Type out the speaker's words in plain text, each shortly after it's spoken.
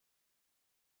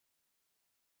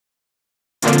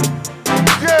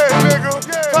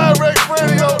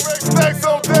Stacks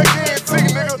on deck, ENT,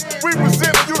 nigga. We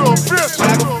presenting you the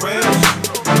official.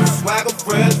 Swagga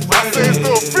fresh, I say it's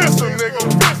the official, nigga.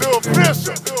 The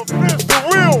official. The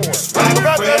real one.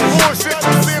 Forgot that bullshit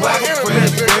you see on the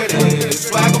internet, nigga. This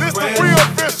the real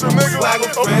official, nigga.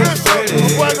 Official.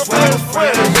 Swagga fresh,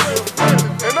 Freddie, nigga.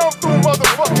 And I'm through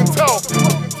motherfucking talk.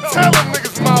 Tell them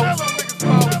niggas mouth.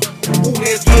 Who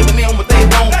that's giving them what they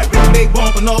want? Who they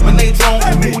bumping up and they drunk?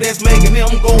 Who that's making them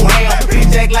go ham?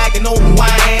 Bitch act like you know who I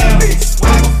am.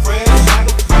 Swagga fresh,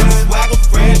 Swagga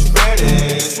fresh,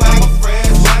 Freddie. Swagga fresh,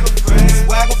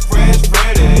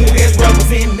 Freddie. Who that's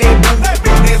representing their booth?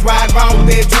 Who that's riding around with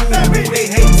their tools? Who they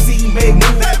hate to see make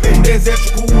moves? Who that's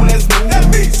extra cool and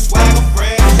smooth? Swagga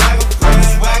fresh,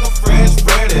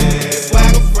 Freddie.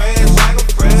 Swagga fresh,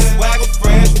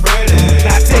 Freddie.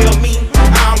 Now tell me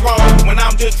I'm wrong when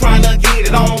I'm just trying to get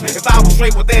it on. If I was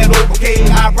straight with that okay,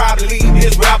 I'd probably leave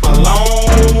this rap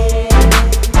alone.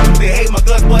 They hate my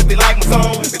guts, but they like my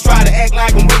song. They try to act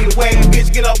like I'm way away.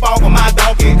 Bitch, get up off of my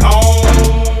Donkey Kong.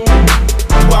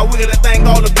 While we that thing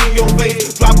all up in your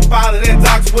face, drop a pile of that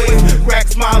toxic waste, crack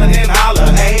smiling and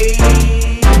holler, hey.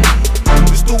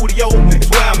 The studio is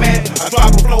where I'm at. I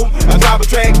drop a flow, I drop a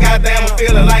track, goddamn, I'm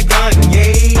feeling like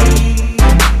Kanye.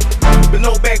 But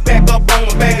no back up on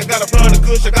my back. I got a blunt of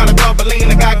kush, I got a couple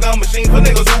lean, I got gun machine for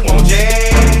niggas who want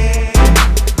jazz.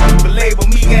 But label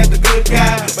me as the good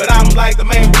guy, but I'm like the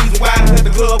main reason why the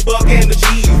club buck and the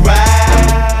cheese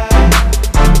ride.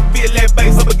 Feel that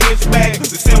bass up against your back, the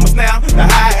cymbals now, the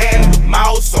hi-hat,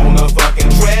 mouse on the fucking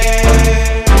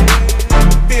track.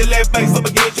 Feel that bass up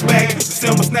against your back, the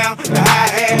cymbals now, the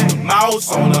hi-hat,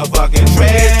 mouse on the fucking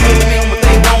track. Giving them what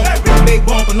they want, who they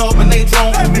bumping up and they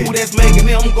drunk, who that's making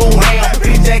them go ham.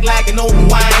 Bitch act like you know who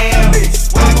I am.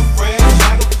 Swagga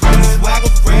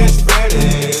fresh,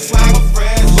 Freddie. Swagga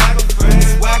fresh,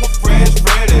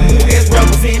 Freddie. Who that's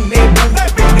representing their booth?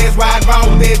 Who that's riding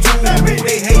around with their tools? Who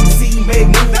they hate to see make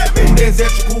moves? Who that's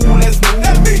extra cool and smooth?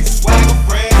 Swagga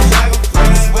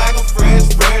fresh,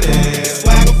 Freddie.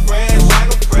 Swagga fresh,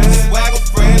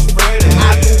 Freddie. I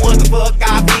do what the fuck I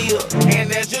feel, and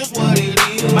that's just what it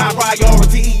is. My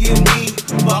priority is me.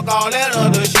 Fuck all that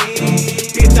other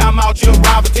shit. Bitch, I'm out here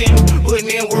profiting, putting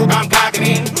in work, I'm cocking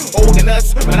in. Holding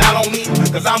us, but I don't need,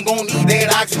 cause I'm gon' need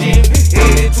that oxygen.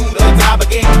 Headed to the top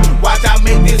again, watch I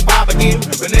make this pop again.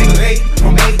 But niggas hate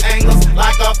from 8 angles,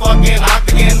 like a fucking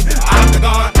octagon.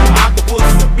 Octagon, octopus,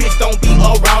 bitch don't be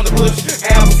around the bush.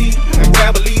 Have a seat and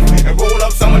grab a leaf and roll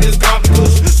up some of this coffee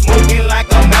kush. Smoking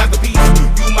like a masterpiece,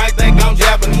 you might think I'm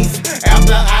Japanese.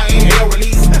 After I inhale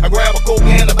release, I grab a coke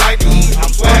and a bite to eat. I'm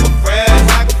Swagga fresh,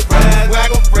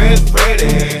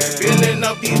 Freddie. Filling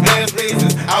up these dance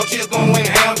places, out here going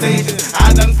ham stations.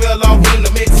 I done fell off in the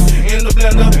mix, in the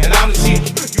blender, and I'm the shit.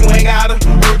 You ain't gotta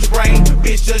hurt your brain,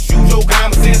 bitch, just use your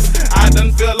common sense. I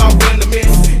done fell off in the mix,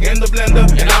 in the blender,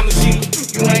 and I'm the shit.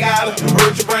 You ain't gotta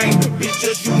hurt your brain, bitch,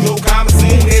 just use your common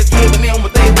sense. Who that's giving them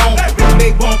what they want? Who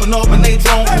they bumping up and they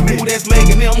drunk? Who that's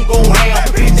making them go ham?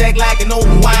 Bitch, act like you know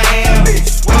who I am.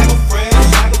 Swagga fresh,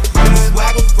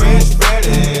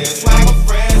 Freddie. Swagga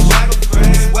fresh,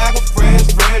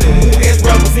 Freddie. Who that's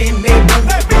representing their booth?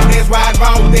 Who that's riding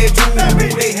around with their tools? Who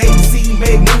they hate to see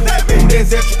make